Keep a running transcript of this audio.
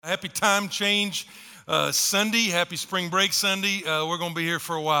Happy time change Sunday, happy spring break Sunday. We're going to be here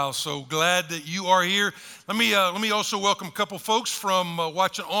for a while, so glad that you are here. Let me also welcome a couple folks from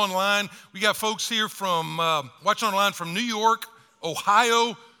watching online. We got folks here from watching online from New York,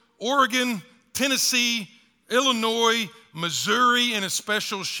 Ohio, Oregon, Tennessee, Illinois, Missouri, and a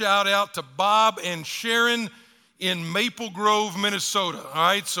special shout out to Bob and Sharon in Maple Grove, Minnesota. All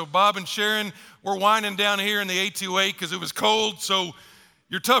right, so Bob and Sharon, we're winding down here in the 828 because it was cold, so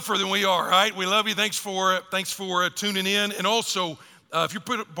you're tougher than we are, all right? We love you. Thanks for tuning in. And also, if you're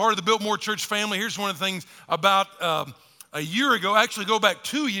part of the Biltmore Church family, here's one of the things about a year ago, actually go back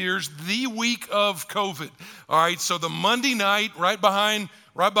 2 years, the week of COVID. All right, so the Monday night, right behind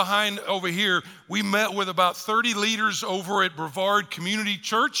over here, we met with about 30 leaders over at Brevard Community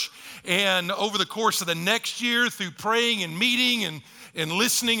Church. And over the course of the next year, through praying and meeting and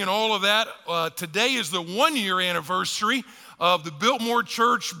listening and all of that, today is the 1-year anniversary of the Biltmore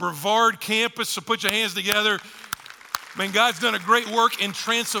Church Brevard campus. So put your hands together. Man, God's done a great work in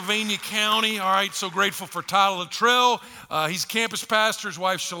Transylvania County. All right, so grateful for Tyler Luttrell. He's campus pastor, his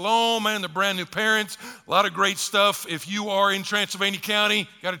wife Shalom, and the brand new parents. A lot of great stuff. If you are in Transylvania County,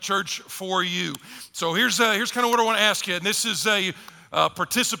 got a church for you. So here's kind of what I want to ask you, and this is a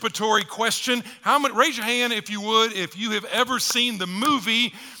participatory question. Raise your hand if you would, if you have ever seen the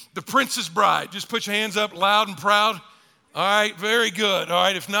movie The Princess Bride. Just put your hands up loud and proud. All right, very good. All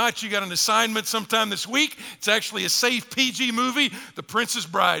right, if not, you got an assignment sometime this week. It's actually a safe PG movie, The Princess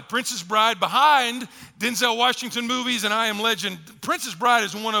Bride. Princess Bride behind Denzel Washington movies and I Am Legend. Princess Bride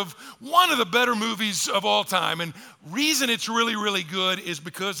is one of the better movies of all time. And reason it's really, really good is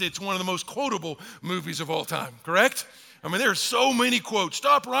because it's one of the most quotable movies of all time, correct? I mean, there are so many quotes.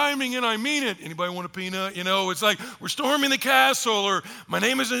 Stop rhyming and I mean it. Anybody want a peanut? You know, it's like, we're storming the castle, or my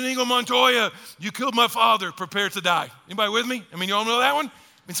name is Inigo Montoya. You killed my father, prepare to die. Anybody with me? I mean, you all know that one?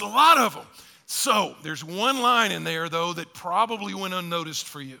 It's a lot of them. So there's one line in there, though, that probably went unnoticed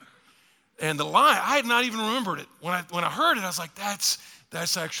for you. And the line, I had not even remembered it. When I heard it, I was like, that's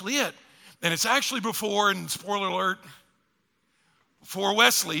actually it. And it's actually before, and spoiler alert, before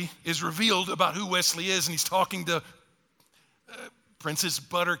Wesley is revealed about who Wesley is, and he's talking to Princess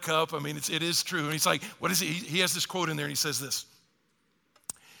Buttercup. I mean, it is true. And he's like, what is he? He has this quote in there, and he says this.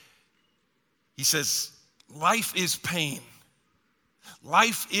 He says, life is pain.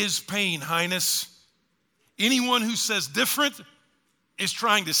 Life is pain, Highness. Anyone who says different is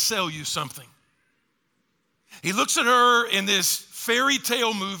trying to sell you something. He looks at her in this fairy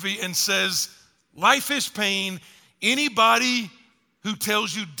tale movie and says, life is pain. Anybody who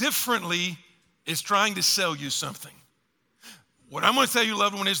tells you differently is trying to sell you something. What I'm going to tell you,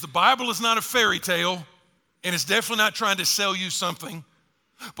 loved one, is the Bible is not a fairy tale, and it's definitely not trying to sell you something,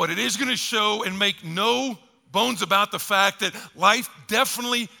 but it is going to show and make no bones about the fact that life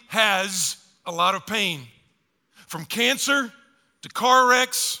definitely has a lot of pain. From cancer to car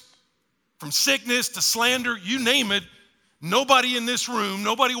wrecks, from sickness to slander, you name it, nobody in this room,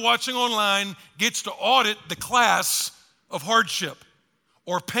 nobody watching online gets to audit the class of hardship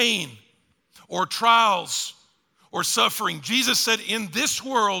or pain or trials or suffering. Jesus said, in this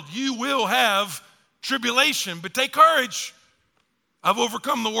world you will have tribulation, but take courage. I've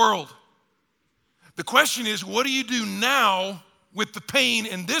overcome the world. The question is, what do you do now with the pain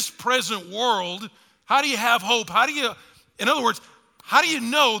in this present world? How do you have hope? In other words, how do you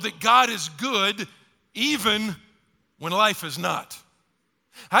know that God is good even when life is not?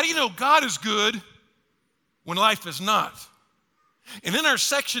 How do you know God is good when life is not? And in our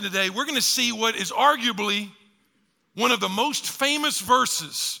section today, we're going to see what is arguably one of the most famous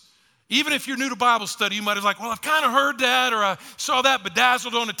verses. Even if you're new to Bible study, you might have like, well, I've kind of heard that, or I saw that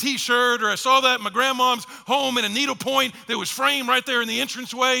bedazzled on a t-shirt, or I saw that in my grandmom's home in a needlepoint that was framed right there in the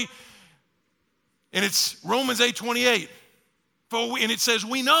entranceway. And it's Romans 8:28. And it says,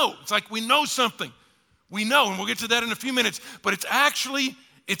 we know. It's like we know something. We know, and we'll get to that in a few minutes. But it's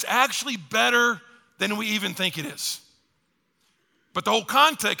actually better than we even think it is. But the whole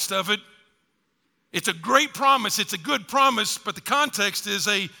context of it, it's a great promise, it's a good promise, but the context is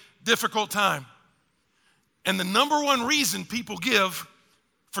a difficult time. And the number one reason people give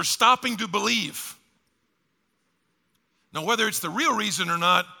for stopping to believe, now whether it's the real reason or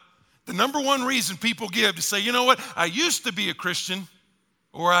not, the number one reason people give to say, you know what, I used to be a Christian,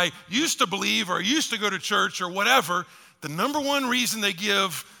 or I used to believe, or I used to go to church, or whatever, the number one reason they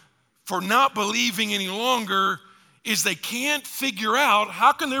give for not believing any longer is they can't figure out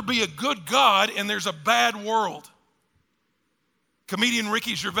how can there be a good God and there's a bad world. Comedian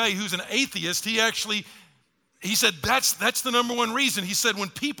Ricky Gervais, who's an atheist, he said that's the number one reason. He said, when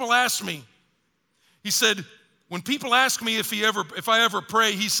people ask me, he said, When people ask me if I ever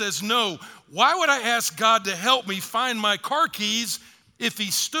pray, he says no. Why would I ask God to help me find my car keys if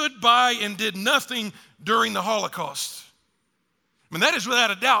he stood by and did nothing during the Holocaust? I mean, that is without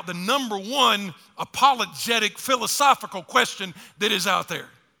a doubt the number one apologetic philosophical question that is out there.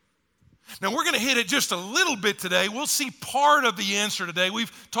 Now, we're going to hit it just a little bit today. We'll see part of the answer today.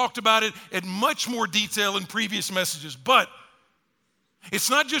 We've talked about it in much more detail in previous messages, but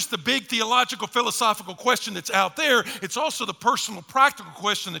it's not just the big theological, philosophical question that's out there. It's also the personal, practical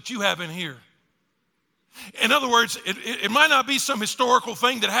question that you have in here. In other words, it might not be some historical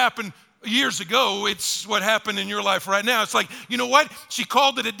thing that happened years ago. It's what happened in your life right now. It's like, you know what? She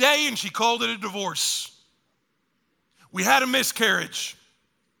called it a day and she called it a divorce. We had a miscarriage.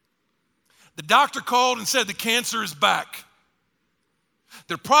 The doctor called and said the cancer is back.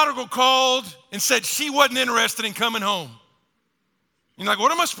 The prodigal called and said she wasn't interested in coming home. You're like,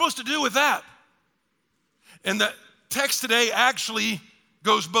 what am I supposed to do with that? And the text today actually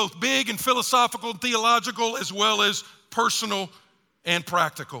goes both big and philosophical and theological as well as personal and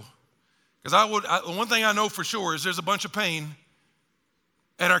practical. Because one thing I know for sure is there's a bunch of pain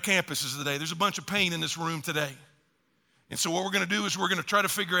at our campuses today. There's a bunch of pain in this room today. And so what we're going to do is we're going to try to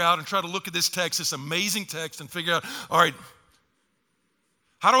figure out and try to look at this text, this amazing text, and figure out, all right,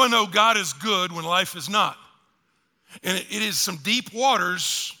 how do I know God is good when life is not? And it is some deep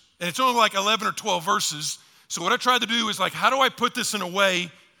waters, and it's only like 11 or 12 verses. So what I tried to do is like, how do I put this in a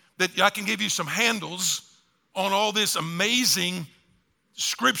way that I can give you some handles on all this amazing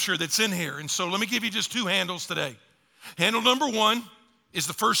scripture that's in here? And so let me give you just two handles today. Handle number one is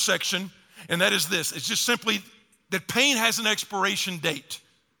the first section, and that is this. It's just simply that pain has an expiration date.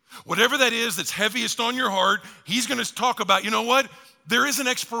 Whatever that is that's heaviest on your heart, he's going to talk about, you know what? There is an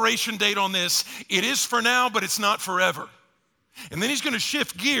expiration date on this. It is for now, but it's not forever. And then he's going to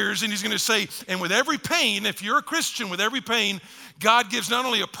shift gears and he's going to say, and with every pain, if you're a Christian, with every pain, God gives not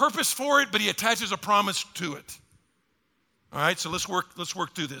only a purpose for it, but he attaches a promise to it. All right, so let's work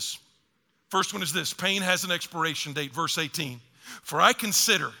through this. First one is this: pain has an expiration date, verse 18. For I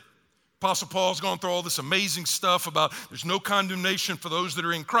consider, Apostle Paul's gone through all this amazing stuff about there's no condemnation for those that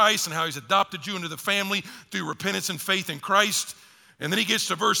are in Christ and how he's adopted you into the family through repentance and faith in Christ. And then he gets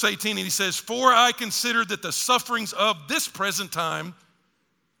to verse 18 and he says, for I consider that the sufferings of this present time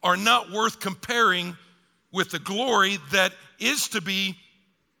are not worth comparing with the glory that is to be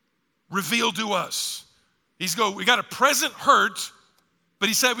revealed to us. We got a present hurt, but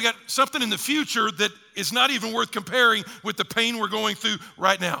he said we got something in the future that is not even worth comparing with the pain we're going through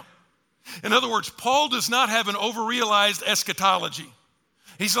right now. In other words, Paul does not have an overrealized eschatology.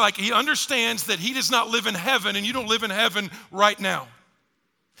 He's like, he understands that he does not live in heaven and you don't live in heaven right now.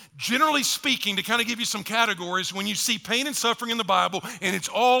 Generally speaking, to kind of give you some categories, when you see pain and suffering in the Bible and it's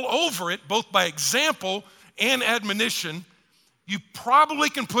all over it, both by example and admonition, you probably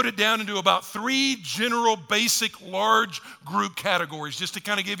can put it down into about three general, basic, large group categories, just to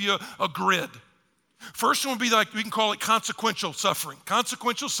kind of give you a grid. First one would be like, we can call it consequential suffering.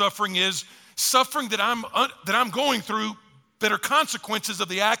 Consequential suffering is suffering that I'm going through that are consequences of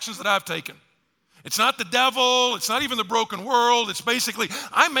the actions that I've taken. It's not the devil, it's not even the broken world. It's basically,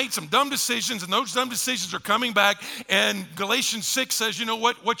 I made some dumb decisions and those dumb decisions are coming back. And Galatians 6 says, you know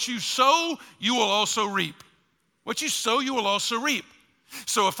what you sow, you will also reap. What you sow, you will also reap.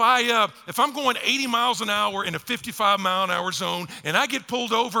 So if I'm going 80 miles an hour in a 55 mile an hour zone and I get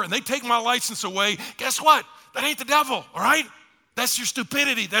pulled over and they take my license away, guess what? That ain't the devil, all right? That's your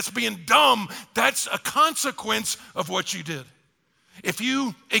stupidity. That's being dumb. That's a consequence of what you did. If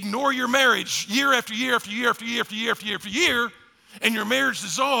you ignore your marriage year after year after year after year after year after year after year and your marriage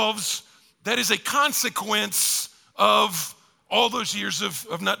dissolves, that is a consequence of all those years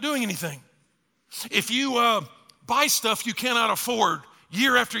of not doing anything. If you buy stuff you cannot afford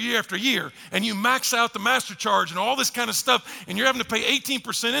year after year after year, and you max out the master charge and all this kind of stuff, and you're having to pay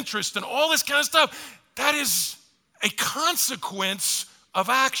 18% interest and all this kind of stuff, that is a consequence of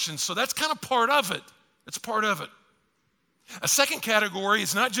action. So that's kind of part of it. It's part of it. A second category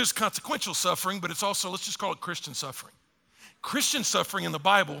is not just consequential suffering, but it's also, let's just call it Christian suffering. Christian suffering in the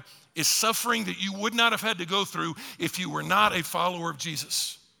Bible is suffering that you would not have had to go through if you were not a follower of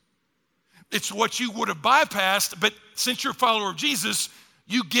Jesus. It's what you would have bypassed, but since you're a follower of Jesus,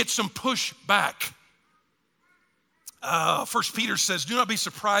 you get some pushback. 1 Peter says, do not be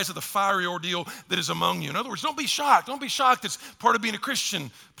surprised at the fiery ordeal that is among you. In other words, don't be shocked. Don't be shocked. It's part of being a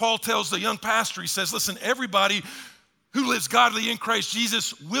Christian. Paul tells the young pastor, he says, listen, everybody who lives godly in Christ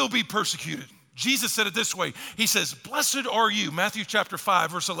Jesus will be persecuted. Jesus said it this way. He says, blessed are you, Matthew chapter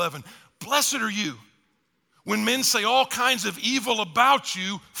 5, verse 11. Blessed are you when men say all kinds of evil about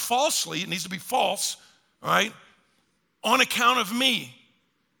you falsely, it needs to be false, all right? On account of me.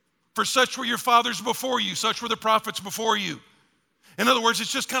 For such were your fathers before you, such were the prophets before you. In other words,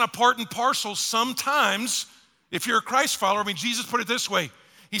 it's just kind of part and parcel. Sometimes, if you're a Christ follower, Jesus put it this way.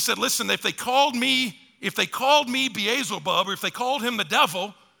 He said, listen, if they called me Beelzebub, or if they called him the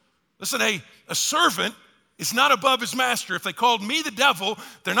devil, listen, a servant is not above his master. If they called me the devil,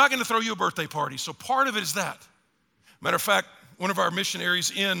 they're not going to throw you a birthday party. So part of it is that. Matter of fact, one of our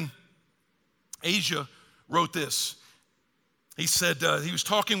missionaries in Asia wrote this. He said he was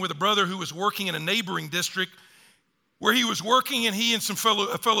talking with a brother who was working in a neighboring district where he was working, and he and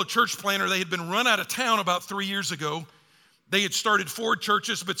a fellow church planter, they had been run out of town about 3 years ago. They had started 4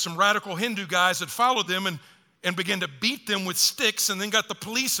 churches, but some radical Hindu guys had followed them and began to beat them with sticks, and then got the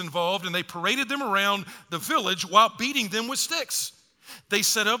police involved, and they paraded them around the village while beating them with sticks. They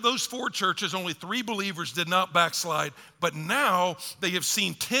said of those 4 churches, only 3 believers did not backslide, but now they have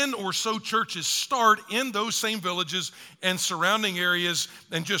seen 10 or so churches start in those same villages and surrounding areas,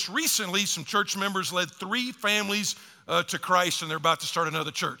 and just recently some church members led 3 families to Christ, and they're about to start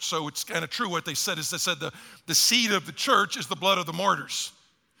another church. So it's kind of true what they said. Is they said the seed of the church is the blood of the martyrs.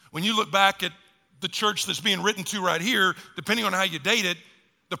 When you look back at the church that's being written to right here, depending on how you date it,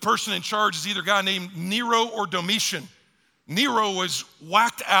 the person in charge is either a guy named Nero or Domitian. Nero was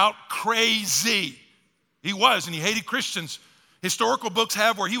whacked out crazy. He was, and he hated Christians. Historical books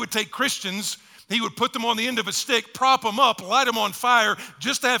have where he would take Christians, he would put them on the end of a stick, prop them up, light them on fire,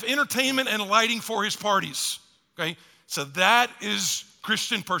 just to have entertainment and lighting for his parties. Okay? So that is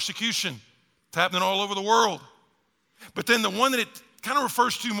Christian persecution. It's happening all over the world. But then the one that it kind of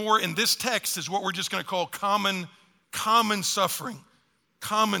refers to more in this text is what we're just going to call common suffering.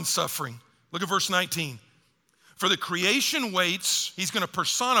 Common suffering. Look at verse 19. For the creation waits, he's going to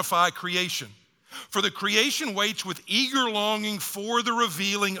personify creation. For the creation waits with eager longing for the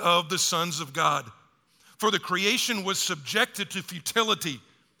revealing of the sons of God. For the creation was subjected to futility,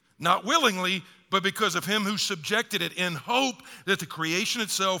 not willingly, but because of him who subjected it, in hope that the creation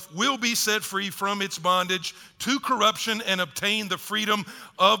itself will be set free from its bondage to corruption and obtain the freedom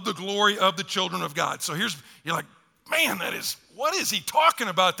of the glory of the children of God. So you're like, man, what is he talking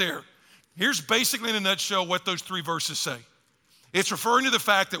about there? Here's basically in a nutshell what those 3 verses say. It's referring to the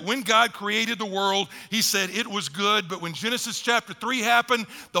fact that when God created the world, he said it was good, but when Genesis chapter 3 happened,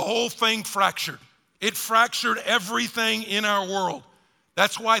 the whole thing fractured. It fractured everything in our world.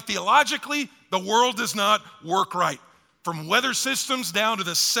 That's why theologically, the world does not work right. From weather systems down to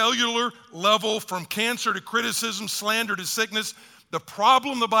the cellular level, from cancer to criticism, slander to sickness, the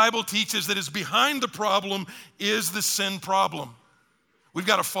problem the Bible teaches that is behind the problem is the sin problem. We've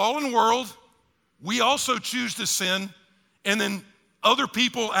got a fallen world. We also choose to sin, and then other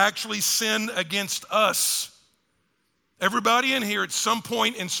people actually sin against us. Everybody in here at some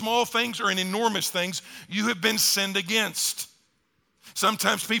point, in small things or in enormous things, you have been sinned against.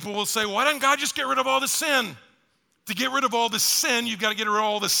 Sometimes people will say, why doesn't God just get rid of all the sin? To get rid of all the sin, you've got to get rid of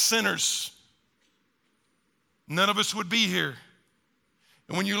all the sinners. None of us would be here.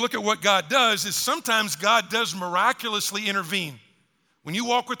 And when you look at what God does, is sometimes God does miraculously intervene. When you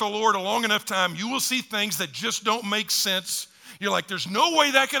walk with the Lord a long enough time, you will see things that just don't make sense. You're like, there's no way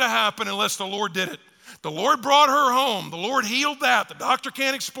that could have happened unless the Lord did it. The Lord brought her home. The Lord healed that. The doctor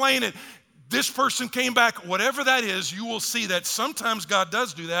can't explain it. This person came back. Whatever that is, you will see that sometimes God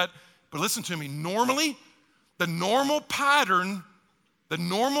does do that. But listen to me, normally, the normal pattern,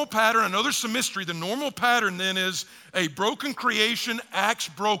 I know there's some mystery, the normal pattern then is a broken creation acts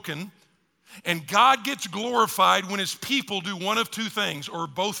broken, and God gets glorified when his people do one of 2 things, or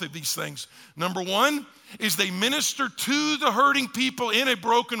both of these things. Number 1 is they minister to the hurting people in a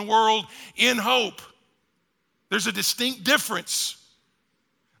broken world in hope. There's a distinct difference.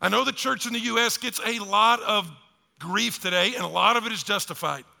 I know the church in the U.S. gets a lot of grief today, and a lot of it is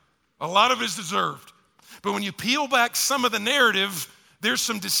justified. A lot of it is deserved. But when you peel back some of the narrative, there's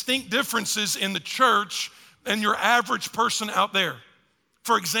some distinct differences in the church and your average person out there.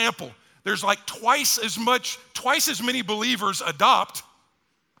 For example, there's like twice as many believers adopt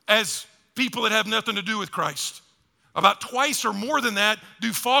as people that have nothing to do with Christ. About twice or more than that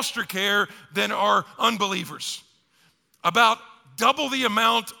do foster care than are unbelievers. About double the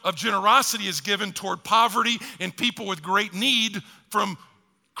amount of generosity is given toward poverty and people with great need from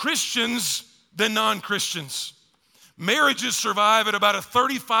Christians than non-Christians. Marriages survive at about a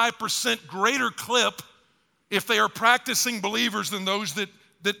 35% greater clip if they are practicing believers than those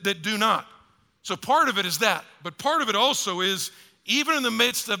that do not. So part of it is that, but part of it also is, even in the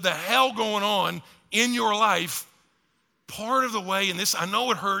midst of the hell going on in your life, part of the way, and this, I know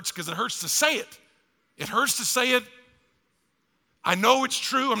it hurts because it hurts to say it. I know it's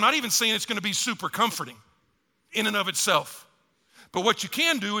true. I'm not even saying it's going to be super comforting. in and of itself. But what you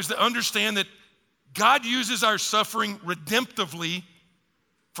can do is to understand that God uses our suffering redemptively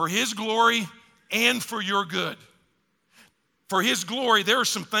for his glory and for your good. For his glory, there are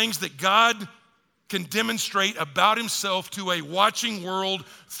some things that God can demonstrate about himself to a watching world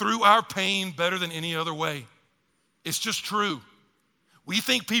through our pain better than any other way. It's just true. We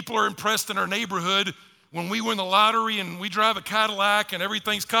think people are impressed in our neighborhood when we win the lottery and we drive a Cadillac and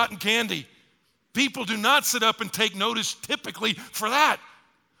everything's cotton candy. People do not sit up and take notice typically for that.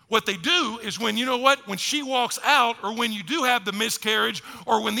 What they do is when she walks out, or when you do have the miscarriage,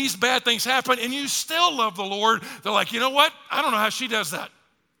 or when these bad things happen and you still love the Lord, they're like, you know what? I don't know how she does that.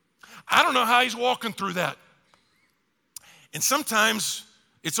 I don't know how he's walking through that. And sometimes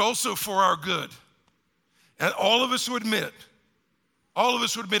it's also for our good. And all of us would admit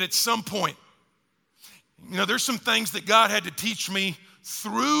at some point, there's some things that God had to teach me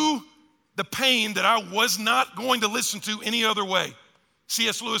through the pain that I was not going to listen to any other way.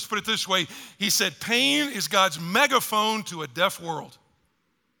 C.S. Lewis put it this way. He said, pain is God's megaphone to a deaf world.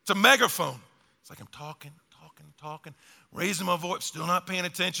 It's a megaphone. It's like I'm talking, raising my voice, still not paying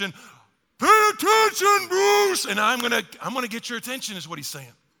attention. Pay attention, Bruce. And I'm gonna get your attention is what he's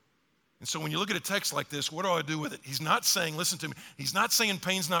saying. And so when you look at a text like this, what do I do with it? He's not saying, listen to me, he's not saying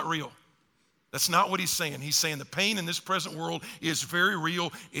pain's not real. That's not what he's saying. He's saying the pain in this present world is very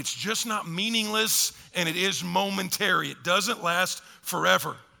real. It's just not meaningless, and it is momentary. It doesn't last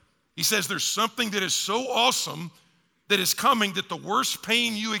forever. He says there's something that is so awesome that is coming that the worst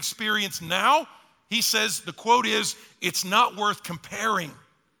pain you experience now, he says, the quote is, it's not worth comparing.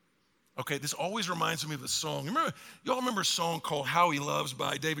 Okay, this always reminds me of a song. You all remember a song called How He Loves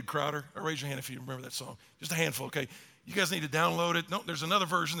by David Crowder? Raise your hand if you remember that song. Just a handful, okay? You guys need to download it. No, there's another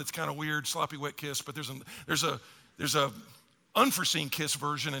version that's kind of weird, Sloppy Wet Kiss, but there's a Unforeseen Kiss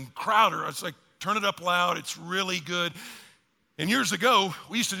version, and Crowder, it's like, turn it up loud, it's really good. And years ago,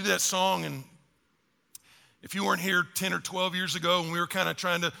 we used to do that song, and if you weren't here 10 or 12 years ago, and we were kind of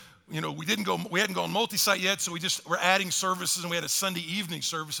trying to, we hadn't gone multi-site yet, so we're adding services, and we had a Sunday evening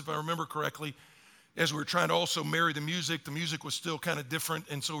service, if I remember correctly, as we were trying to also marry the music. The music was still kind of different,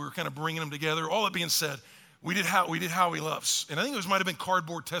 and so we were kind of bringing them together. All that being said, we did How He Loves. And I think it might have been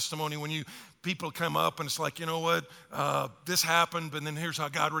Cardboard Testimony when people come up and it's like, you know what, this happened, but then here's how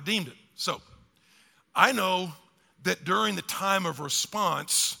God redeemed it. So I know that during the time of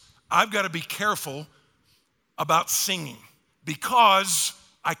response, I've got to be careful about singing because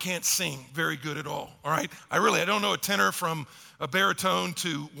I can't sing very good at all right? I don't know a tenor from a baritone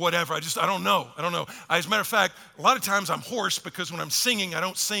to whatever. I don't know. As a matter of fact, a lot of times I'm hoarse because when I'm singing, I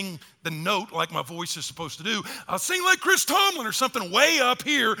don't sing the note like my voice is supposed to do. I'll sing like Chris Tomlin or something way up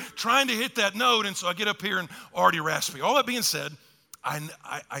here trying to hit that note, and so I get up here and already raspy. All that being said,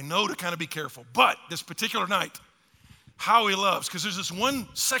 I know to kind of be careful. But this particular night, How He Loves, because there's this one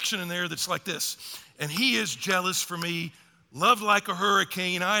section in there that's like this, and he is jealous for me, loved like a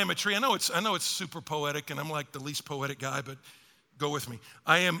hurricane, I am a tree. I know it's super poetic, and I'm like the least poetic guy, but go with me.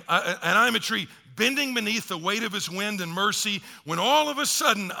 I am a tree bending beneath the weight of his wind and mercy, when all of a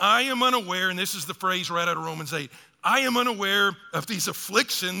sudden I am unaware, and this is the phrase right out of Romans 8, I am unaware of these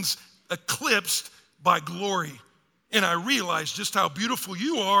afflictions eclipsed by glory. And I realize just how beautiful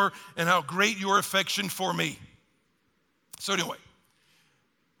you are and how great your affection for me. So anyway,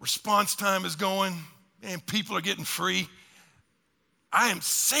 response time is going, and people are getting free. I am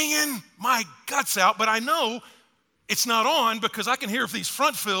singing my guts out, but I know it's not on because I can hear these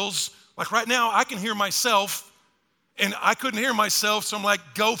front fills. Like right now, I can hear myself, and I couldn't hear myself, so I'm like,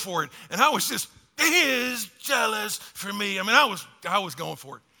 go for it. And I was just, he is jealous for me. I mean, I was going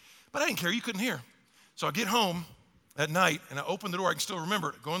for it. But I didn't care, you couldn't hear. So I get home at night, and I open the door. I can still remember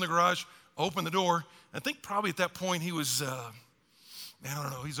it. Go in the garage, open the door. I think probably at that point he was, I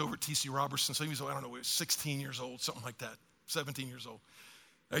don't know, he's over at T.C. Robertson, so he was, he was 16 years old, something like that, 17 years old.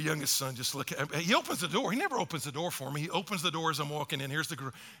 Our youngest son just he opens the door. He never opens the door for me. He opens the door as I'm walking in. Here's the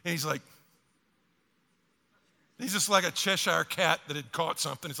girl, and he's just like a Cheshire cat that had caught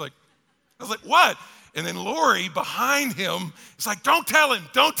something. I was like, what? And then Lori behind him is like, don't tell him.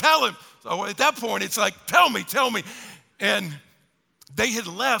 So at that point, it's like, tell me. And they had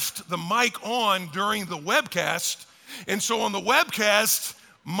left the mic on during the webcast. And so on the webcast,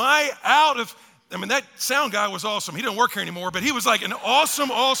 that sound guy was awesome. He didn't work here anymore, but he was like an awesome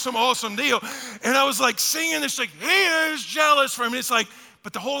deal. And I was like singing this, like, he is jealous for him. And it's like,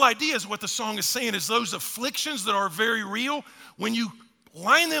 but the whole idea is what the song is saying is those afflictions that are very real, when you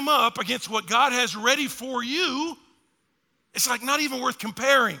line them up against what God has ready for you, it's like not even worth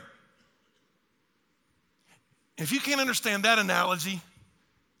comparing. If you can't understand that analogy,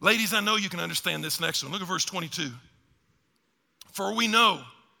 Ladies, I know you can understand this next one. Look at verse 22. For we know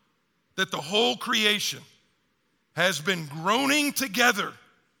that the whole creation has been groaning together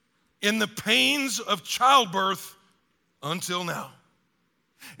in the pains of childbirth until now.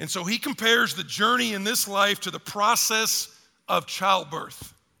 And so he compares the journey in this life to the process of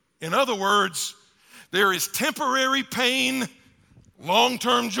childbirth. In other words, there is temporary pain,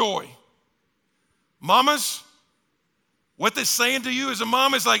 long-term joy. Mamas, what they're saying to you as a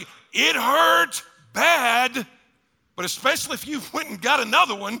mom is like, it hurt bad, but especially if you went and got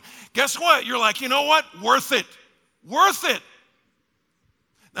another one, guess what? You're like, you know what? Worth it. Worth it.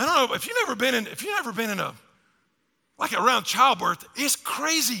 I don't know if you've never been in a like around childbirth, it's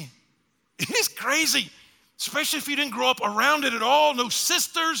crazy. It is crazy, especially if you didn't grow up around it at all. No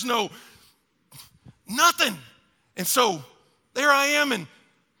sisters, nothing. And so there I am, and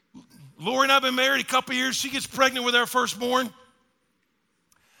Lori and I have been married a couple years. She gets pregnant with our firstborn.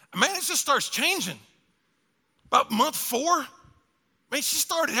 Man, it just starts changing. About month 4, man, she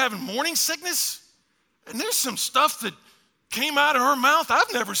started having morning sickness. And there's some stuff that came out of her mouth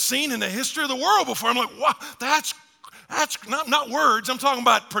I've never seen in the history of the world before. I'm like, wow, that's not words. I'm talking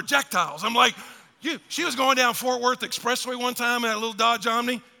about projectiles. I'm like, she was going down Fort Worth Expressway one time in that little Dodge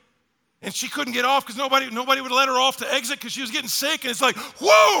Omni, and she couldn't get off because nobody would let her off to exit because she was getting sick. And it's like,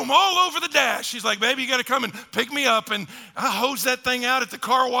 whoom, all over the dash. She's like, baby, you got to come and pick me up. And I hosed that thing out at the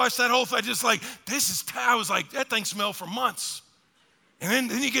car wash, that whole thing. I just like, I was like, that thing smelled for months. And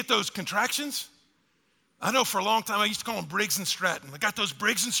then you get those contractions. I know for a long time I used to call them Briggs and Stratton. I got those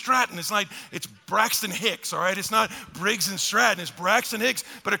Briggs and Stratton. It's Braxton Hicks, all right? It's not Briggs and Stratton, it's Braxton Hicks.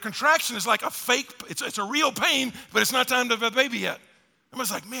 But a contraction is like a fake, it's a real pain, but it's not time to have a baby yet. I was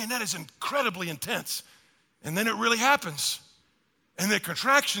like, man, that is incredibly intense. And then it really happens. And the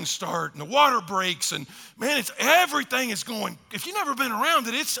contractions start and the water breaks and man, everything is going. If you've never been around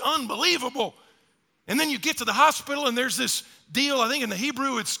it, it's unbelievable. And then you get to the hospital and there's this deal, I think in the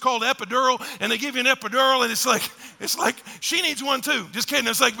Hebrew it's called epidural, and they give you an epidural and it's like she needs one too. Just kidding.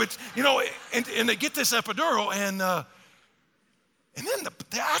 It's like, but you know, and they get this epidural and then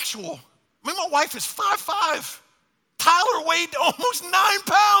the actual, I mean, my wife is 5'5". Tyler weighed almost 9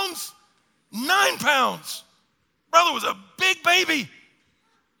 pounds. 9 pounds. Brother was a big baby.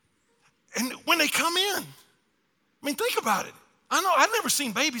 And when they come in, I mean, think about it. I know, I've never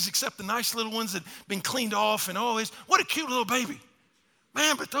seen babies except the nice little ones that have been cleaned off and always, what a cute little baby.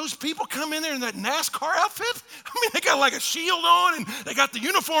 Man, but those people come in there in that NASCAR outfit. I mean, they got like a shield on and they got the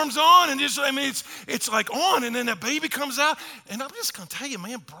uniforms on and just, I mean, it's like on and then that baby comes out. And I'm just gonna tell you,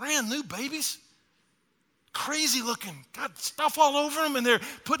 man, brand new babies, crazy looking, got stuff all over them and they're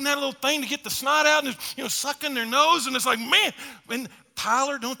putting that little thing to get the snot out and, you know, sucking their nose. And it's like, man, and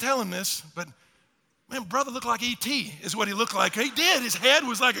Tyler, don't tell him this, but man, brother looked like E.T. is what he looked like. He did. His head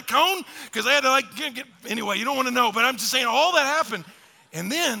was like a cone because they had to like anyway, you don't want to know, but I'm just saying all that happened.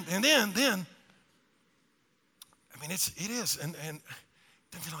 And then, I mean, it is. And then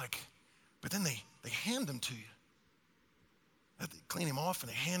they're like, but then they hand them to you. They clean him off and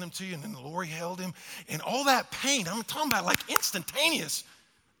they hand him to you, and then Lori held him. And all that pain, I'm talking about like instantaneous,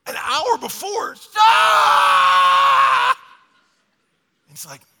 an hour before. Ah! It's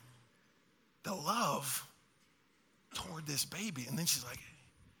like the love toward this baby. And then she's like,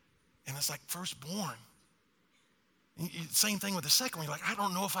 and it's like firstborn. Same thing with the second one. You're like, I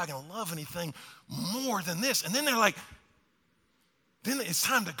don't know if I can love anything more than this. And then they're like, then it's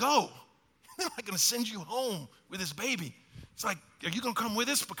time to go. They're not going to send you home with this baby. It's like, are you going to come with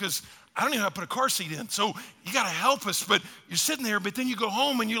us? Because I don't even know how to put a car seat in. So you got to help us. But you're sitting there, but then you go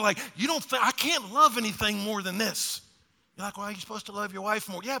home and you're like, I can't love anything more than this. You're like, well, you're supposed to love your wife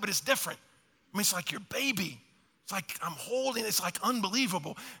more. Yeah, but it's different. I mean, it's like your baby. It's like I'm holding, it's like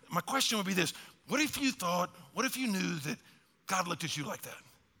unbelievable. My question would be this. What if you knew that God looked at you like that?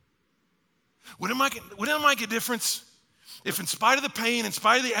 Would it make a difference if in spite of the pain, in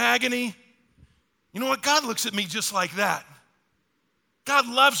spite of the agony, you know what? God looks at me just like that. God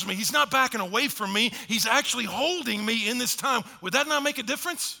loves me. He's not backing away from me. He's actually holding me in this time. Would that not make a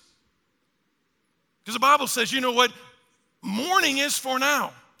difference? Because the Bible says, you know what? Mourning is for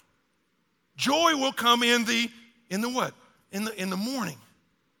now. Joy will come in the what? In the morning.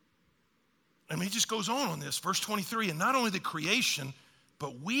 I mean, he just goes on this. Verse 23, and not only the creation,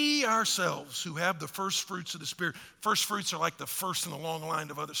 but we ourselves who have the first fruits of the Spirit. First fruits are like the first in a long line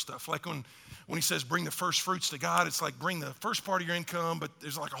of other stuff. Like when he says bring the first fruits to God, it's like bring the first part of your income, but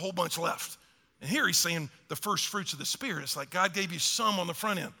there's like a whole bunch left. And here he's saying the first fruits of the Spirit. It's like God gave you some on the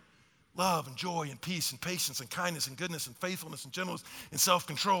front end. Love and joy and peace and patience and kindness and goodness and faithfulness and gentleness and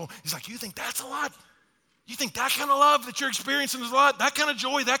self-control. He's like, you think that's a lot? You think that kind of love that you're experiencing is a lot, that kind of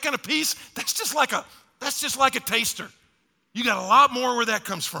joy, that kind of peace, that's just like a taster. You got a lot more where that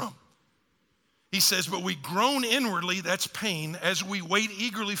comes from. He says, but we groan inwardly, that's pain, as we wait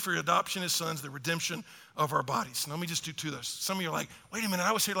eagerly for adoption as sons, the redemption of our bodies. Now, let me just do two of those. Some of you are like, wait a minute,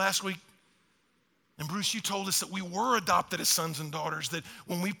 I was here last week. And Bruce, you told us that we were adopted as sons and daughters, that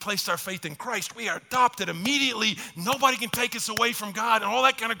when we placed our faith in Christ, we are adopted immediately. Nobody can take us away from God and all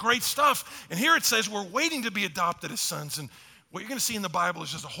that kind of great stuff. And here it says we're waiting to be adopted as sons. And what you're going to see in the Bible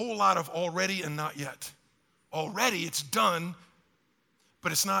is just a whole lot of already and not yet. Already, it's done,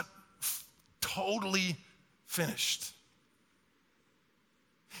 but it's not totally finished.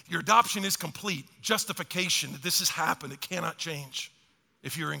 Your adoption is complete. Justification, that this has happened. It cannot change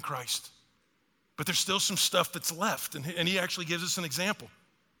if you're in Christ. But there's still some stuff that's left. And he actually gives us an example.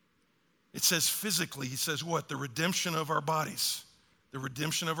 It says physically, he says what? The redemption of our bodies. The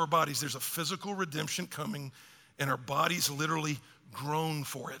redemption of our bodies. There's a physical redemption coming, and our bodies literally groan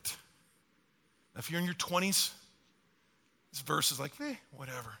for it. Now, if you're in your 20s, this verse is like,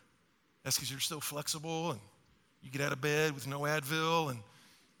 whatever. That's because you're still flexible and you get out of bed with no Advil and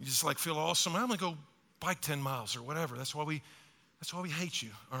you just like feel awesome. I'm gonna go bike 10 miles or whatever. That's why we hate you,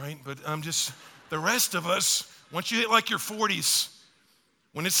 all right? But the rest of us, once you hit like your 40s,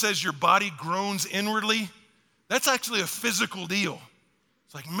 when it says your body groans inwardly, that's actually a physical deal.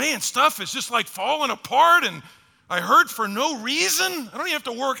 It's like, man, stuff is just like falling apart and I hurt for no reason. I don't even have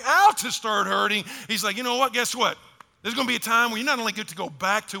to work out to start hurting. He's like, you know what, guess what? There's going to be a time where you not only get to go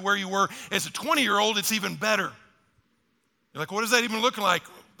back to where you were as a 20-year-old, it's even better. You're like, what does that even look like?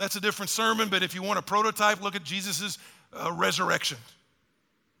 That's a different sermon, but if you want a prototype, look at Jesus' resurrection.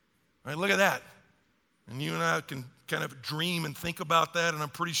 All right, look at that. And you and I can kind of dream and think about that, and I'm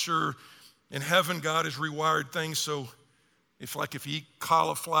pretty sure in heaven God has rewired things so if you eat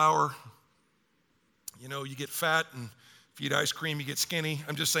cauliflower, you get fat, and if you eat ice cream, you get skinny.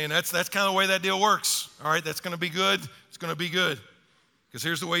 I'm just saying that's kind of the way that deal works. All right, that's going to be good. It's going to be good. Because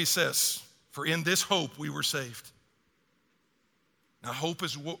here's the way he says, for in this hope we were saved. Now, hope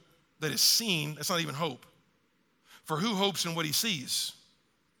is what that is seen. That's not even hope. For who hopes in what he sees?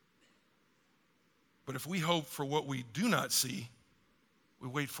 But if we hope for what we do not see, we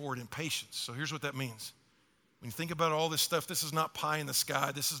wait for it in patience. So here's what that means. When you think about all this stuff, this is not pie in the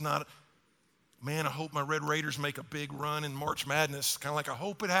sky. This is not, man, I hope my Red Raiders make a big run in March Madness. Kind of like I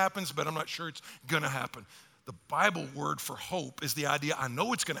hope it happens, but I'm not sure it's going to happen. The Bible word for hope is the idea, I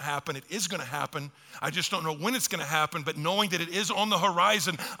know it's going to happen. It is going to happen. I just don't know when it's going to happen, but knowing that it is on the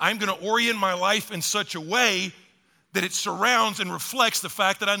horizon, I'm going to orient my life in such a way that it surrounds and reflects the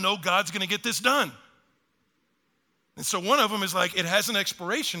fact that I know God's going to get this done. And so one of them is like, it has an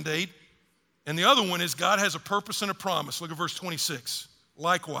expiration date. And the other one is God has a purpose and a promise. Look at verse 26.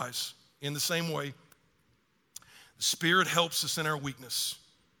 Likewise, in the same way, the Spirit helps us in our weakness.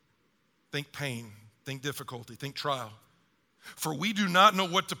 Think pain, think difficulty, think trial. For we do not know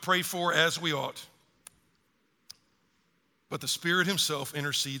what to pray for as we ought. But the Spirit himself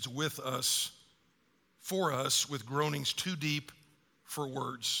intercedes with us, for us, with groanings too deep for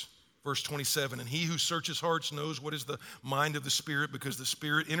words. Verse 27, and he who searches hearts knows what is the mind of the Spirit, because the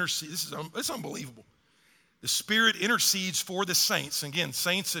Spirit intercedes. It's unbelievable. The Spirit intercedes for the saints. And again,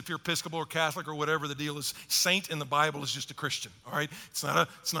 saints, if you're Episcopal or Catholic or whatever the deal is, saint in the Bible is just a Christian, all right? It's not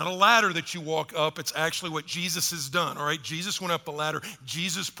a ladder that you walk up. It's actually what Jesus has done, all right? Jesus went up the ladder.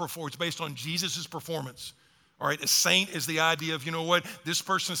 Jesus performed. It's based on Jesus' performance. All right, a saint is the idea of, you know what, this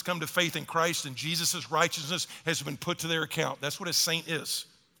person has come to faith in Christ and Jesus' righteousness has been put to their account. That's what a saint is.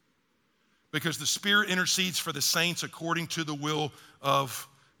 Because the Spirit intercedes for the saints according to the will of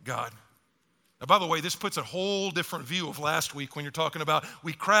God. Now, by the way, this puts a whole different view of last week when you're talking about,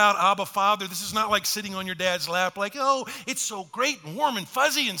 we cry out, Abba, Father. This is not like sitting on your dad's lap like, oh, it's so great and warm and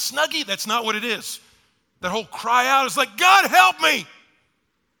fuzzy and snuggy. That's not what it is. That whole cry out is like, God, help me.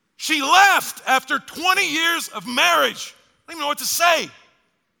 She left after 20 years of marriage. I don't even know what to say.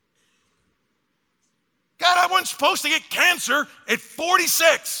 God, I wasn't supposed to get cancer at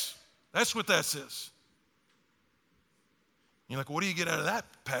 46. That's what that says. You're like, what do you get out of that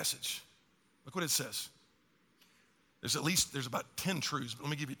passage? Look what it says. There's about 10 truths, but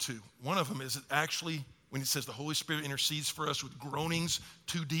let me give you two. One of them is that actually, when it says the Holy Spirit intercedes for us with groanings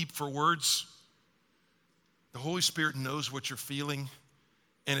too deep for words, the Holy Spirit knows what you're feeling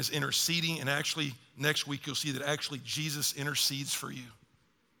and is interceding. And actually, next week, you'll see that actually Jesus intercedes for you.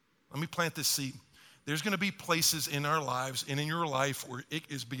 Let me plant this seed. There's going to be places in our lives and in your life where it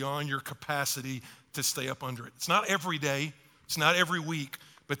is beyond your capacity to stay up under it. It's not every day. It's not every week.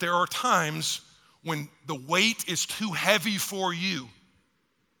 But there are times when the weight is too heavy for you.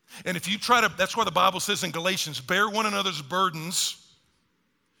 And if you try to, that's why the Bible says in Galatians, bear one another's burdens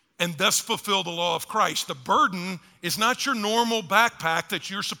and thus fulfill the law of Christ. The burden is not your normal backpack that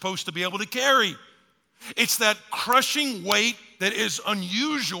you're supposed to be able to carry. It's that crushing weight that is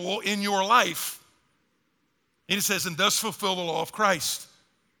unusual in your life. And it says, and thus fulfill the law of Christ.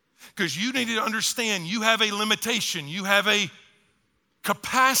 Because you need to understand you have a limitation. You have a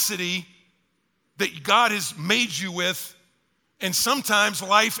capacity that God has made you with. And sometimes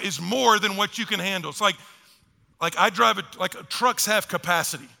life is more than what you can handle. It's like I drive trucks have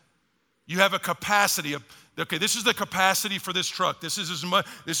capacity. You have a capacity of, okay, this is the capacity for this truck. This is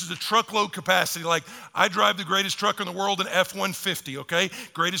the truckload capacity. Like I drive the greatest truck in the world, an F-150, okay?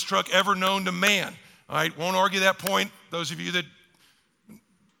 Greatest truck ever known to man. All right, won't argue that point. Those of you that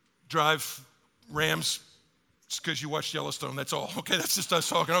drive Rams, it's because you watched Yellowstone, that's all. Okay, that's just us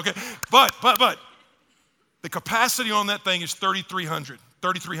talking, okay? But the capacity on that thing is 3,300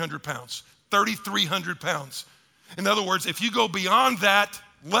 pounds. 3,300 pounds. In other words, if you go beyond that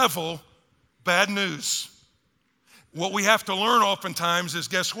level, bad news. What we have to learn oftentimes is,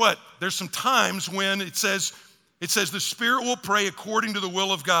 guess what? There's some times when it says the Spirit will pray according to the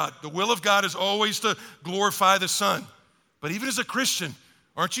will of God. The will of God is always to glorify the Son. But even as a Christian,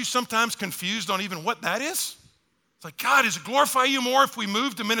 aren't you sometimes confused on even what that is? It's like, God, does it glorify you more if we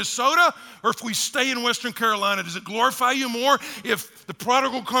move to Minnesota or if we stay in Western Carolina? Does it glorify you more if the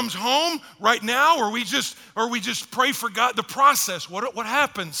prodigal comes home right now, or we just pray for God, the process? What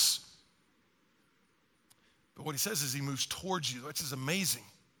happens? But what he says is he moves towards you. That's just amazing.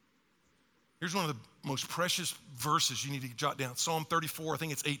 Here's one of the most precious verses you need to jot down. Psalm 34, I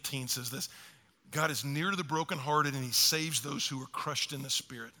think it's 18, says this. God is near to the brokenhearted and he saves those who are crushed in the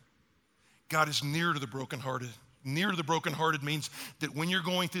spirit. God is near to the brokenhearted. Near to the brokenhearted means that when you're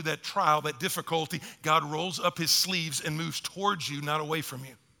going through that trial, that difficulty, God rolls up his sleeves and moves towards you, not away from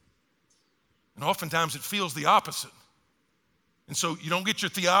you. And oftentimes it feels the opposite. And so you don't get your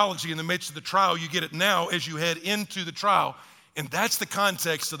theology in the midst of the trial, you get it now as you head into the trial. And that's the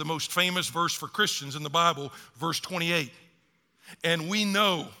context of the most famous verse for Christians in the Bible, verse 28. And we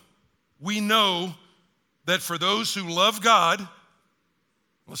know that for those who love God,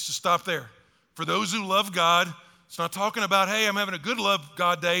 let's just stop there. For those who love God, it's not talking about, hey, I'm having a good love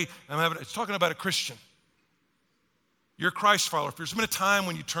God day. It's talking about a Christian. You're a Christ follower. If there's been a time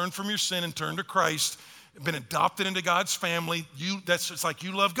when you turn from your sin and turn to Christ, been adopted into God's family, it's like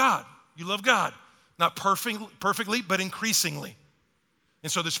you love God. You love God. Not perfectly, but increasingly.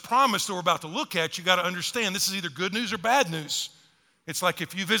 And so this promise that we're about to look at, you got to understand this is either good news or bad news. It's like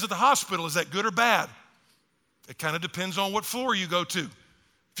if you visit the hospital, is that good or bad? It kind of depends on what floor you go to.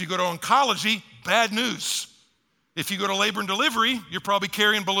 If you go to oncology, bad news. If you go to labor and delivery, you're probably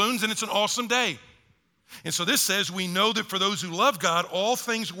carrying balloons and it's an awesome day. And so this says, we know that for those who love God, all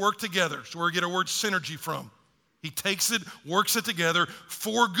things work together. So where we get our word synergy from. He takes it, works it together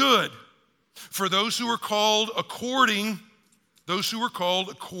for good. For those who are called according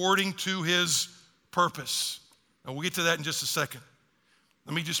to his purpose. Now we'll get to that in just a second.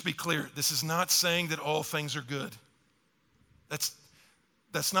 Let me just be clear. This is not saying that all things are good.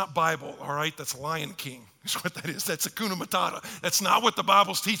 That's not Bible, all right? That's Lion King is what that is. That's Hakuna Matata. That's not what the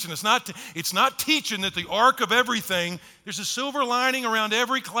Bible's teaching. It's not teaching that the arc of everything, there's a silver lining around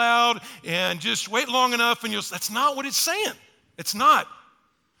every cloud and just wait long enough and that's not what it's saying. It's not.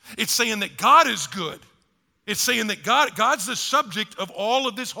 It's saying that God is good. It's saying that God's the subject of all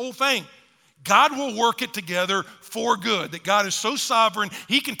of this whole thing. God will work it together for good, that God is so sovereign,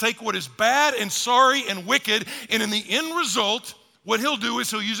 he can take what is bad and sorry and wicked, and in the end result, what he'll do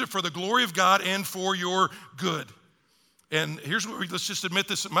is he'll use it for the glory of God and for your good. And here's what let's just admit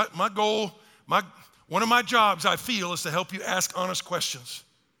this. My goal, one of my jobs, I feel, is to help you ask honest questions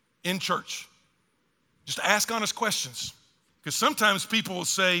in church. Just ask honest questions. Because sometimes people will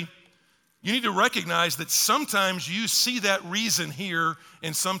say, you need to recognize that sometimes you see that reason here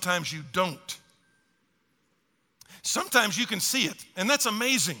and sometimes you don't. Sometimes you can see it, and that's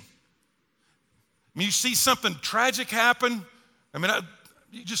amazing. I mean, you see something tragic happen. I mean,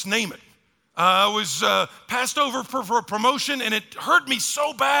 you just name it. I was passed over for a promotion, and it hurt me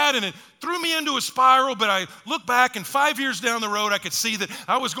so bad, and it threw me into a spiral, but I look back, and 5 years down the road, I could see that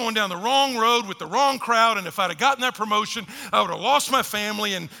I was going down the wrong road with the wrong crowd, and if I'd have gotten that promotion, I would have lost my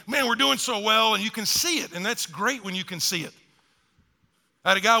family, and man, we're doing so well, and you can see it, and that's great when you can see it. I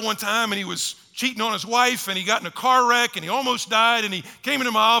had a guy one time, and he was cheating on his wife, and he got in a car wreck, and he almost died, and he came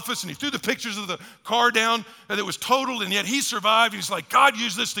into my office, and he threw the pictures of the car down that was totaled, and yet he survived. He's like, God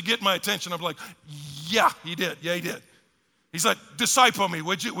used this to get my attention. I'm like, yeah, he did. Yeah, he did. He's like, disciple me.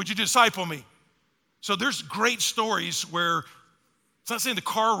 Would you disciple me? So there's great stories where It's not saying the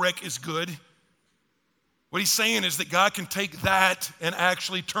car wreck is good. What he's saying is that God can take that and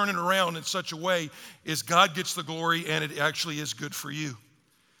actually turn it around in such a way as God gets the glory and it actually is good for you.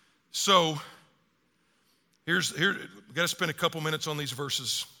 So we got to spend a couple minutes on these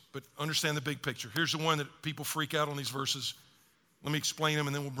verses, but understand the big picture. Here's the one that people freak out on these verses. Let me explain them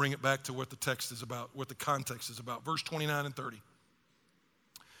and then we'll bring it back to what the text is about, what the context is about. Verse 29 and 30.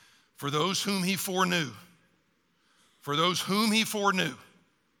 For those whom he foreknew,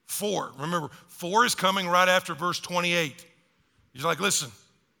 remember, 4 is coming right after verse 28. He's like, listen,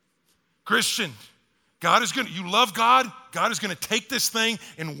 Christian, you love God, God is going to take this thing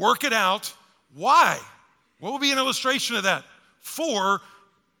and work it out. Why? What would be an illustration of that? For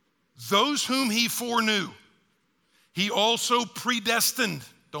those whom he foreknew, he also predestined.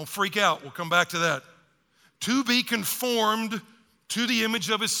 Don't freak out, we'll come back to that. To be conformed to the image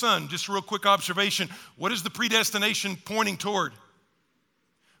of his son. Just a real quick observation. What is the predestination pointing toward?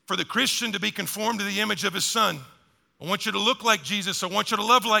 For the Christian to be conformed to the image of his son. I want you to look like Jesus. I want you to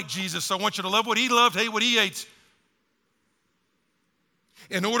love like Jesus. I want you to love what he loved, hate what he hates.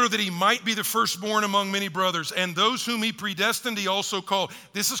 In order that he might be the firstborn among many brothers. And those whom he predestined, he also called.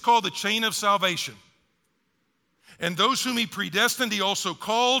 This is called the chain of salvation. And those whom he predestined, he also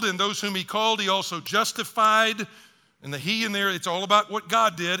called. And those whom he called, he also justified. And the he in there, it's all about what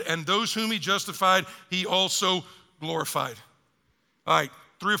God did. And those whom he justified, he also glorified. All right,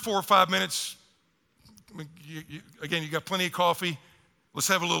 3 or 4 or 5 minutes. Again, you got plenty of coffee. Let's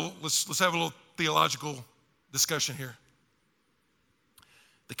have a little theological discussion here.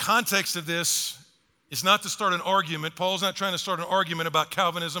 The context of this is not to start an argument. Paul's not trying to start an argument about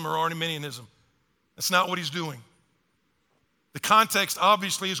Calvinism or Arminianism. That's not what he's doing. The context,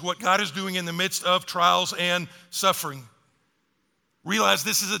 obviously, is what God is doing in the midst of trials and suffering. Realize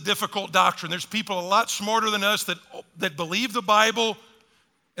this is a difficult doctrine. There's people a lot smarter than us that believe the Bible,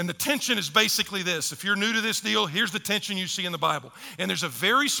 and the tension is basically this. If you're new to this deal, here's the tension you see in the Bible. And there's a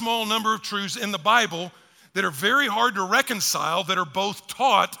very small number of truths in the Bible that are very hard to reconcile that are both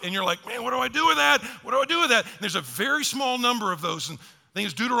taught, and you're like, man, what do I do with that? What do I do with that? And there's a very small number of those. And I think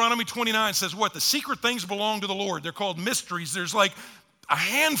it's Deuteronomy 29 says what? The secret things belong to the Lord. They're called mysteries. There's like a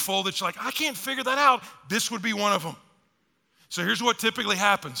handful that you're like, I can't figure that out. This would be one of them. So here's what typically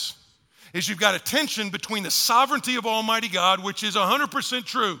happens, is you've got a tension between the sovereignty of Almighty God, which is 100%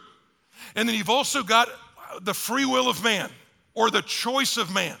 true, and then you've also got the free will of man, or the choice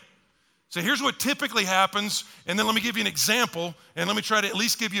of man. So here's what typically happens, and then let me give you an example, and let me try to at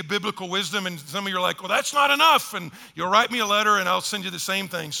least give you biblical wisdom, and some of you are like, well, that's not enough, and you'll write me a letter, and I'll send you the same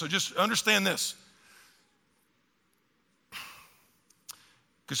thing. So just understand this.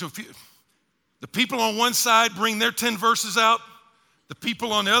 Because the people on one side bring their 10 verses out, the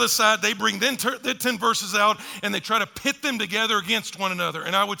people on the other side, they bring their 10 verses out, and they try to pit them together against one another.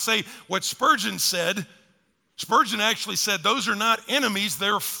 And I would say what Spurgeon actually said, those are not enemies,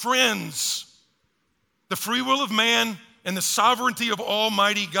 they're friends. The free will of man and the sovereignty of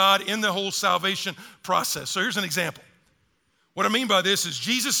Almighty God in the whole salvation process. So here's an example. What I mean by this is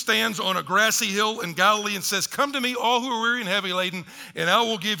Jesus stands on a grassy hill in Galilee and says, come to me, all who are weary and heavy laden, and I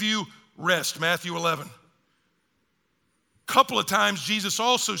will give you rest, Matthew 11. A couple of times Jesus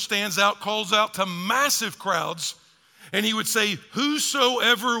also stands out, calls out to massive crowds, and he would say,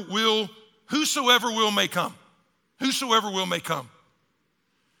 whosoever will may come. Whosoever will may come.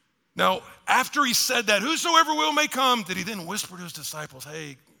 Now, after he said that, whosoever will may come, did he then whisper to his disciples,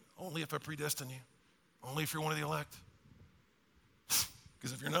 hey, only if I predestine you, only if you're one of the elect?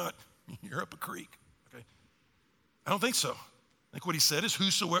 Because if you're not, you're up a creek, okay? I don't think so. I think what he said is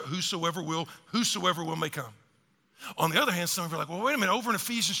whosoever will may come. On the other hand, some of you are like, well, wait a minute, over in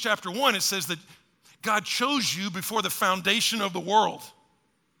Ephesians chapter 1, it says that God chose you before the foundation of the world.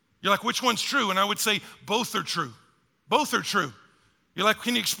 You're like, which one's true? And I would say both are true. Both are true. You're like,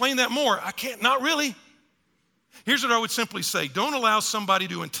 can you explain that more? I can't, not really. Here's what I would simply say. Don't allow somebody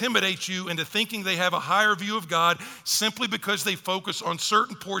to intimidate you into thinking they have a higher view of God simply because they focus on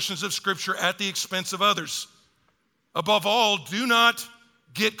certain portions of Scripture at the expense of others. Above all, do not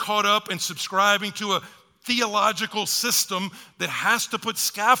get caught up in subscribing to a theological system that has to put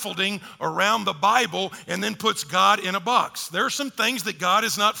scaffolding around the Bible and then puts God in a box. There are some things that God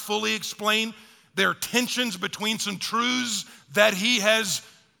has not fully explained. There are tensions between some truths that he has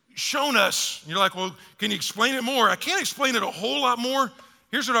shown us. You're like, well, can you explain it more? I can't explain it a whole lot more.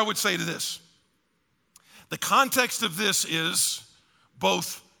 Here's what I would say to this. The context of this is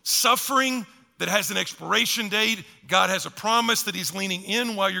both suffering that has an expiration date. God has a promise that he's leaning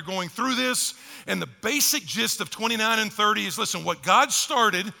in while you're going through this. And the basic gist of 29 and 30 is, listen, what God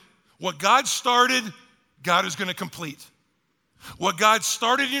started, God is going to complete. What God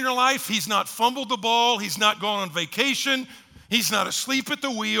started in your life, he's not fumbled the ball. He's not gone on vacation. He's not asleep at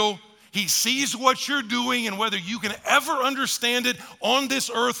the wheel. He sees what you're doing, and whether you can ever understand it on this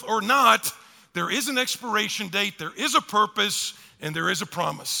earth or not, there is an expiration date, there is a purpose, and there is a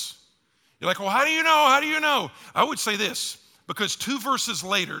promise. You're like, well, how do you know? How do you know? I would say this, because two verses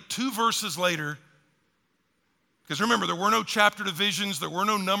later, because remember, there were no chapter divisions, there were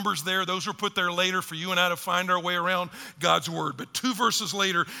no numbers there. Those were put there later for you and I to find our way around God's word. But two verses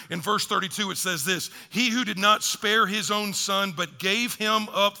later, in verse 32, it says this: he who did not spare his own son, but gave him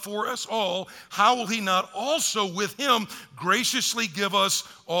up for us all, how will he not also with him graciously give us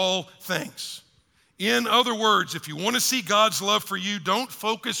all things? In other words, if you want to see God's love for you, don't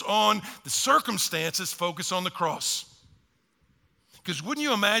focus on the circumstances, focus on the cross. Because wouldn't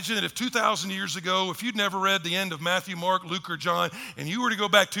you imagine that if 2,000 years ago, if you'd never read the end of Matthew, Mark, Luke, or John, and you were to go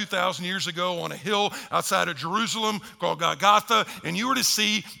back 2,000 years ago on a hill outside of Jerusalem called Golgotha, and you were to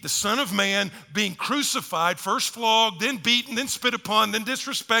see the Son of Man being crucified, first flogged, then beaten, then spit upon, then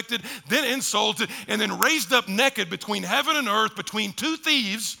disrespected, then insulted, and then raised up naked between heaven and earth, between two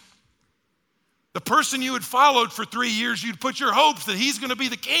thieves, the person you had followed for 3 years, you'd put your hopes that he's going to be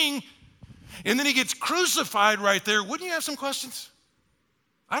the king, and then he gets crucified right there. Wouldn't you have some questions?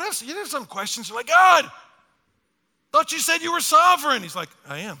 You'd have some questions. You're like, God, thought you said you were sovereign. He's like,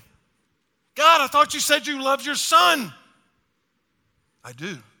 I am. God, I thought you said you loved your son. I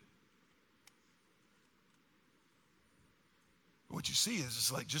do. What you see is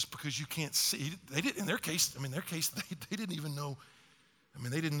it's like, just because you can't see, they did in their case, they didn't even know.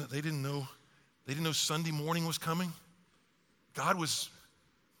 They didn't know Sunday morning was coming. It was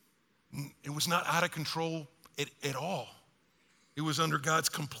not out of control at all. It was under God's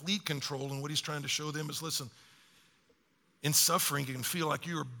complete control, and what he's trying to show them is, listen, in suffering, you can feel like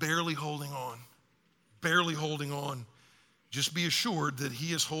you are barely holding on. Just be assured that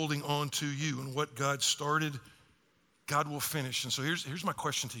he is holding on to you, and what God started, God will finish. And so here's my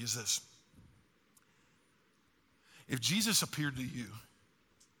question to you is this. If Jesus appeared to you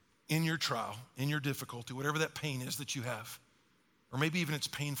in your trial, in your difficulty, whatever that pain is that you have, or maybe even it's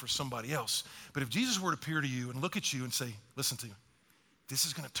pain for somebody else. But if Jesus were to appear to you and look at you and say, listen to me, this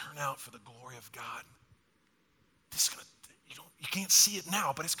is going to turn out for the glory of God. You can't see it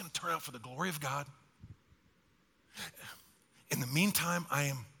now, but it's going to turn out for the glory of God. In the meantime, I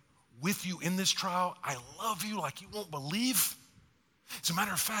am with you in this trial. I love you like you won't believe. As a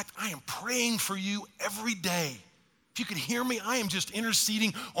matter of fact, I am praying for you every day. If you could hear me, I am just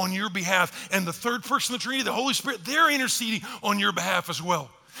interceding on your behalf. And the third person of the Trinity, the Holy Spirit, they're interceding on your behalf as well.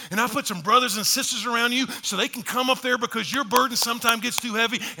 And I put some brothers and sisters around you so they can come up there, because your burden sometimes gets too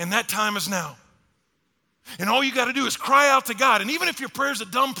heavy, and that time is now. And all you got to do is cry out to God. And even if your prayer is a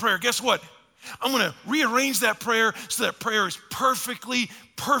dumb prayer, guess what? I'm going to rearrange that prayer so that prayer is perfectly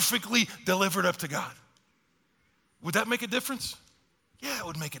delivered up to God. Would that make a difference? Yeah, it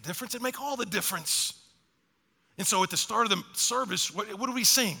would make a difference. It'd make all the difference. And so at the start of the service, what do we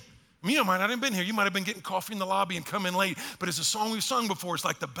sing? You might not have been here. You might have been getting coffee in the lobby and come in late. But it's a song we've sung before. It's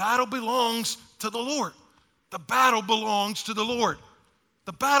like, the battle belongs to the Lord. The battle belongs to the Lord.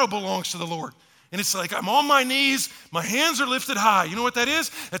 The battle belongs to the Lord. And it's like, I'm on my knees. My hands are lifted high. You know what that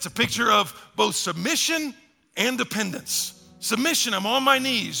is? That's a picture of both submission and dependence. Submission, I'm on my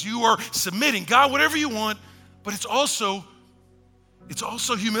knees. You are submitting. God, whatever you want. But it's also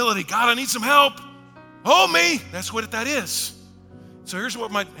humility. God, I need some help. Hold me. That's what that is. So here's where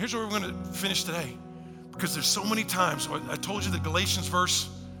we're going to finish today, because there's so many times. So I told you the Galatians verse.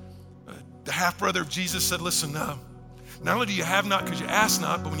 The half-brother of Jesus said, listen, not only do you have not because you ask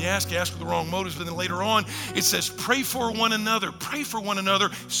not, but when you ask with the wrong motives. But then later on, it says, pray for one another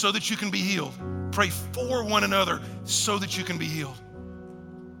so that you can be healed. Pray for one another so that you can be healed.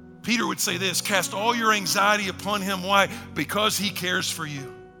 Peter would say this: cast all your anxiety upon him. Why? Because he cares for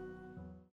you.